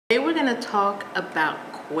Today we're going to talk about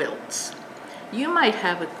quilts. You might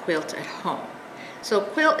have a quilt at home. So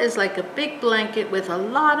quilt is like a big blanket with a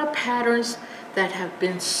lot of patterns that have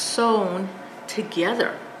been sewn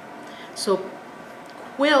together. So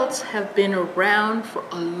quilts have been around for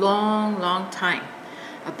a long time,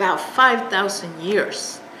 about 5,000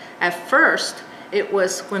 years. At first, it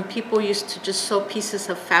was when people used to just sew pieces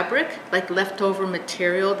of fabric, like leftover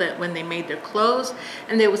material that when they made their clothes,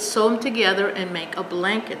 and they would sew them together and make a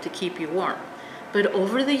blanket to keep you warm. But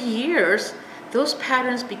over the years, those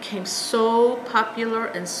patterns became so popular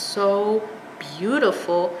and so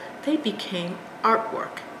beautiful, they became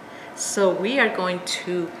artwork. So we are going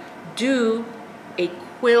to do a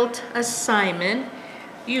quilt assignment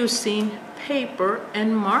using paper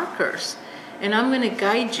and markers. And I'm going to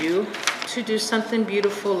guide you to do something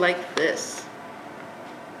beautiful like this.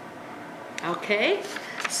 Okay,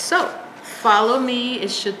 so follow me.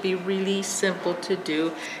 It should be really simple to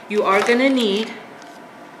do. You are going to need,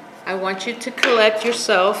 I want you to collect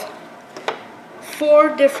yourself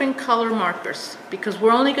 4 different color markers because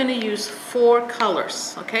we're only going to use 4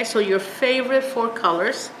 colors. Okay, so your favorite 4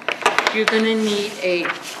 colors. You're going to need a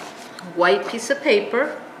white piece of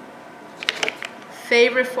paper,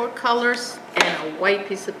 favorite 4 colors, and a white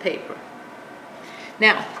piece of paper.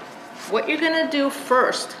 Now, what you're going to do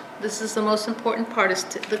first, this is the most important part, is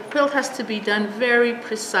the quilt has to be done very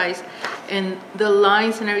precise and the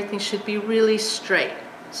lines and everything should be really straight.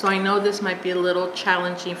 So I know this might be a little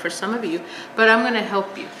challenging for some of you, but I'm going to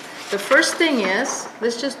help you. The first thing is,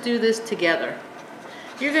 let's just do this together.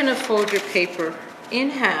 You're going to fold your paper in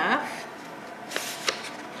half.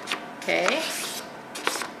 Okay.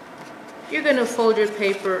 You're going to fold your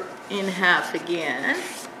paper in half again.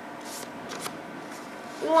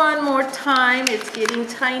 One more time. It's getting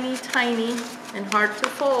tiny and hard to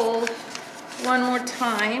fold. One more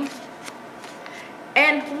time.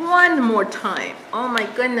 And one more time. Oh my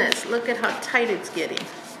goodness, look at how tight it's getting.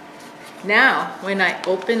 Now, when I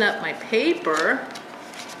open up my paper,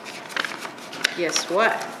 guess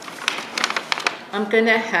what? I'm going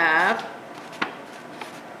to have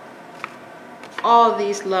all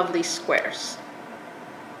these lovely squares.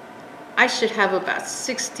 I should have about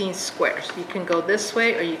 16 squares. You can go this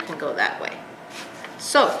way or you can go that way.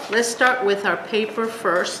 So let's start with our paper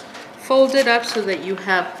first. Fold it up so that you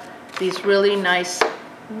have these really nice,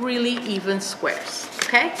 really even squares.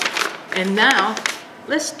 Okay? And now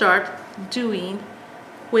let's start doing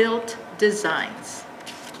quilt designs.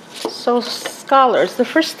 So scholars, the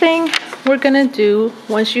first thing we're going to do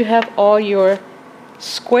once you have all your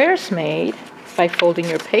squares made by folding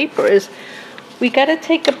your paper is we got to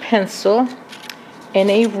take a pencil and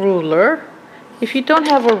a ruler. If you don't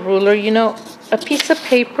have a ruler, you know, a piece of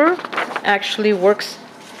paper actually works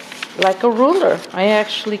like a ruler. I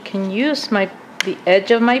actually can use the edge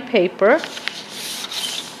of my paper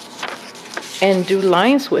and do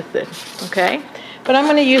lines with it, okay? But I'm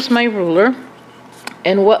going to use my ruler,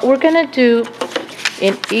 and what we're going to do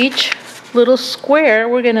in each little square,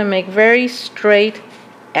 we're going to make very straight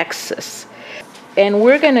X's. And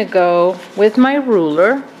we're going to go with my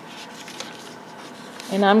ruler,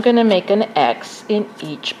 and I'm going to make an X in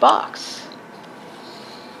each box.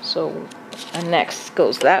 So an X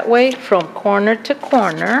goes that way from corner to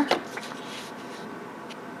corner.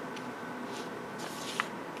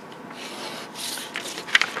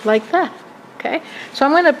 Like that. Okay? So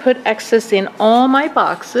I'm going to put X's in all my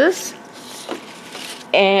boxes,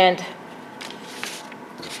 and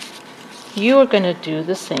you are going to do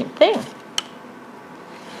the same thing.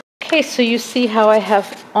 Okay, so you see how I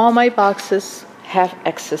have all my boxes have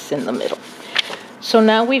X's in the middle. So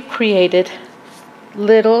now we've created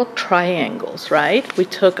little triangles, right? We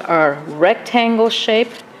took our rectangle shape,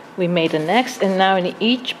 we made an X, and now in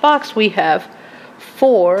each box we have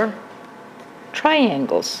 4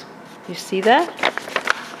 triangles. You see that?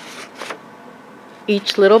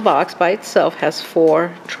 Each little box by itself has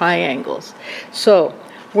 4 triangles. So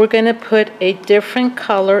we're going to put a different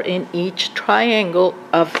color in each triangle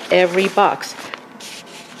of every box.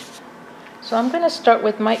 So I'm going to start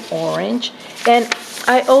with my orange, and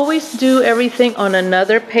I always do everything on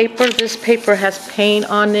another paper. This paper has paint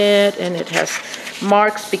on it and it has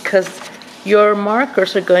marks because your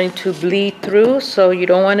markers are going to bleed through, so you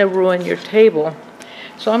don't want to ruin your table.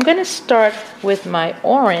 So I'm going to start with my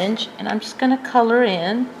orange, and I'm just going to color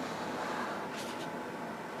in.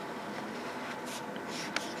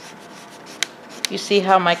 You see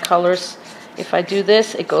how my colors, if I do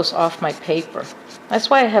this, it goes off my paper. That's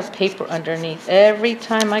why I have paper underneath. Every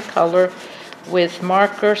time I color with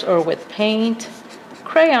markers or with paint,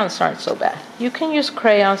 crayons aren't so bad. You can use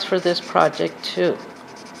crayons for this project too.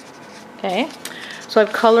 Okay, So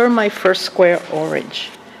I've colored my first square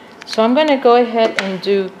orange. So I'm going to go ahead and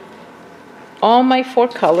do all my 4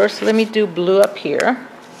 colors. Let me do blue up here.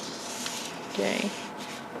 Okay.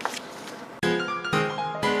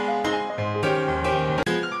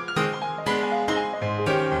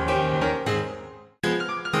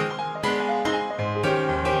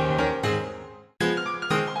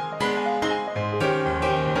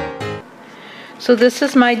 So this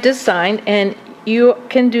is my design, and you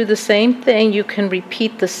can do the same thing. You can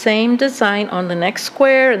repeat the same design on the next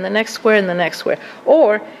square and the next square and the next square.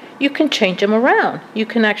 Or you can change them around. You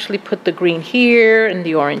can actually put the green here and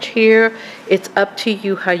the orange here. It's up to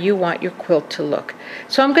you how you want your quilt to look.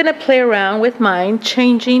 So I'm going to play around with mine,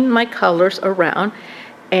 changing my colors around,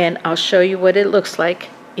 and I'll show you what it looks like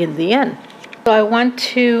in the end. So I want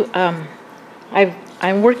to,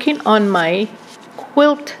 I'm working on my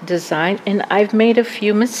quilt design, and I've made a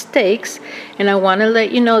few mistakes, and I want to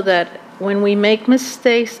let you know that when we make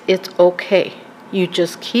mistakes, it's okay. You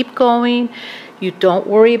just keep going. You don't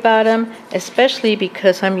worry about them, especially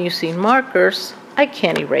because I'm using markers. I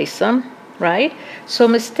can't erase them, right? So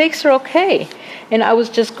mistakes are okay. And I was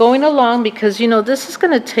just going along because, you know, this is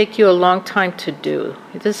going to take you a long time to do.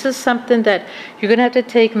 This is something that you're going to have to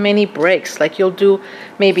take many breaks. Like you'll do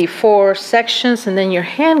maybe 4 sections and then your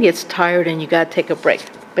hand gets tired and you got to take a break.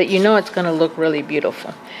 But you know it's going to look really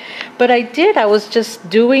beautiful. But I was just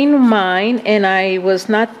doing mine and I was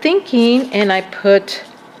not thinking, and I put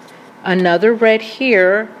another red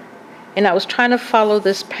here, and I was trying to follow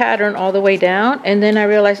this pattern all the way down, and then I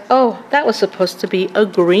realized, oh, that was supposed to be a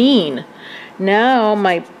green. Now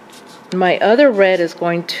my other red is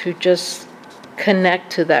going to just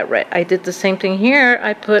connect to that red. I did the same thing here.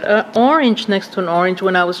 I put an orange next to an orange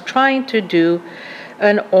when I was trying to do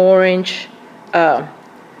an orange,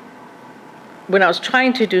 when I was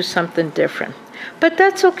trying to do something different. But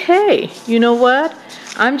that's okay. You know what?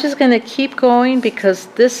 I'm just going to keep going because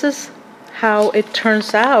this is how it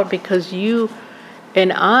turns out, because you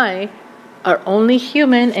and I are only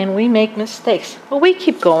human and we make mistakes. But we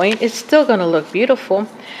keep going. It's still going to look beautiful.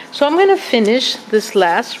 So I'm going to finish this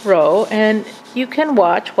last row, and you can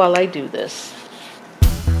watch while I do this.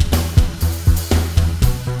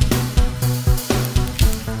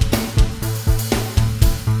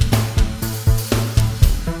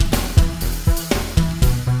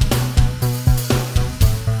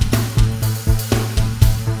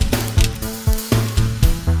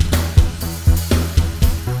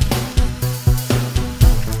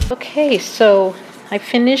 Okay, so I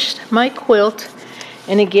finished my quilt,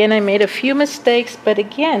 and again I made a few mistakes, but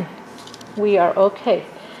again we are okay.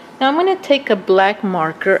 Now I'm going to take a black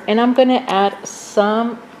marker and I'm going to add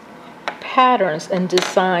some patterns and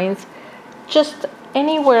designs just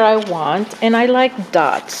anywhere I want, and I like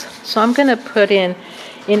dots. So I'm going to put in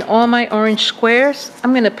all my orange squares,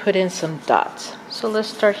 I'm going to put in some dots. So let's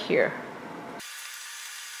start here.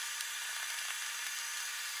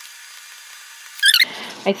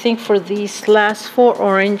 I think for these last 4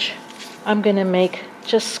 orange, I'm going to make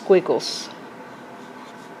just squiggles.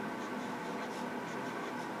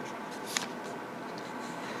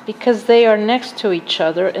 Because they are next to each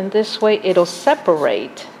other, and this way it'll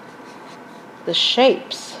separate the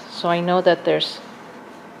shapes. So I know that there's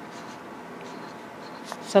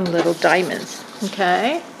some little diamonds,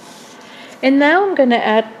 okay? And now I'm going to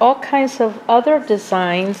add all kinds of other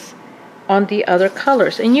designs on the other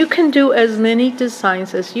colors, and you can do as many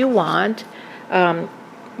designs as you want,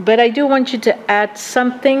 but I do want you to add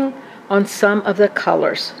something on some of the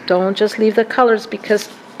colors. Don't just leave the colors, because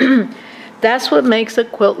that's what makes a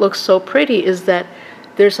quilt look so pretty, is that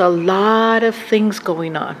there's a lot of things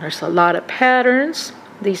going on. There's a lot of patterns.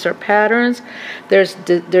 These are patterns.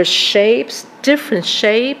 There's shapes, different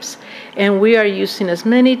shapes, and we are using as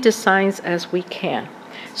many designs as we can.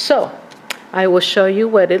 So I will show you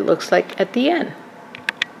what it looks like at the end.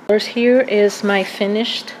 Here is my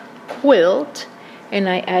finished quilt, and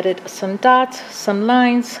I added some dots, some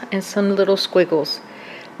lines, and some little squiggles.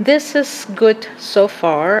 This is good so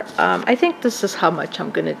far. I think this is how much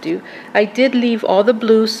I'm going to do. I did leave all the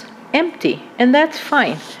blues empty, and that's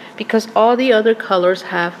fine, because all the other colors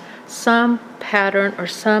have some pattern or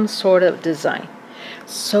some sort of design.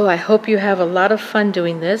 So I hope you have a lot of fun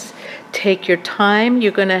doing this. Take your time.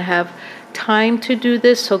 You're going to have time to do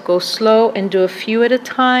this, so go slow and do a few at a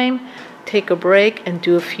time. Take a break and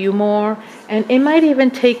do a few more, and it might even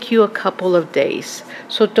take you a couple of days.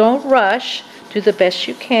 So don't rush. Do the best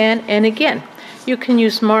you can. And again, you can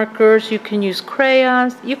use markers, you can use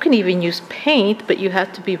crayons, you can even use paint, but you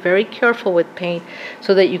have to be very careful with paint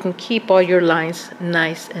so that you can keep all your lines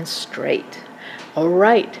nice and straight. All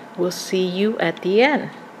right, we'll see you at the end.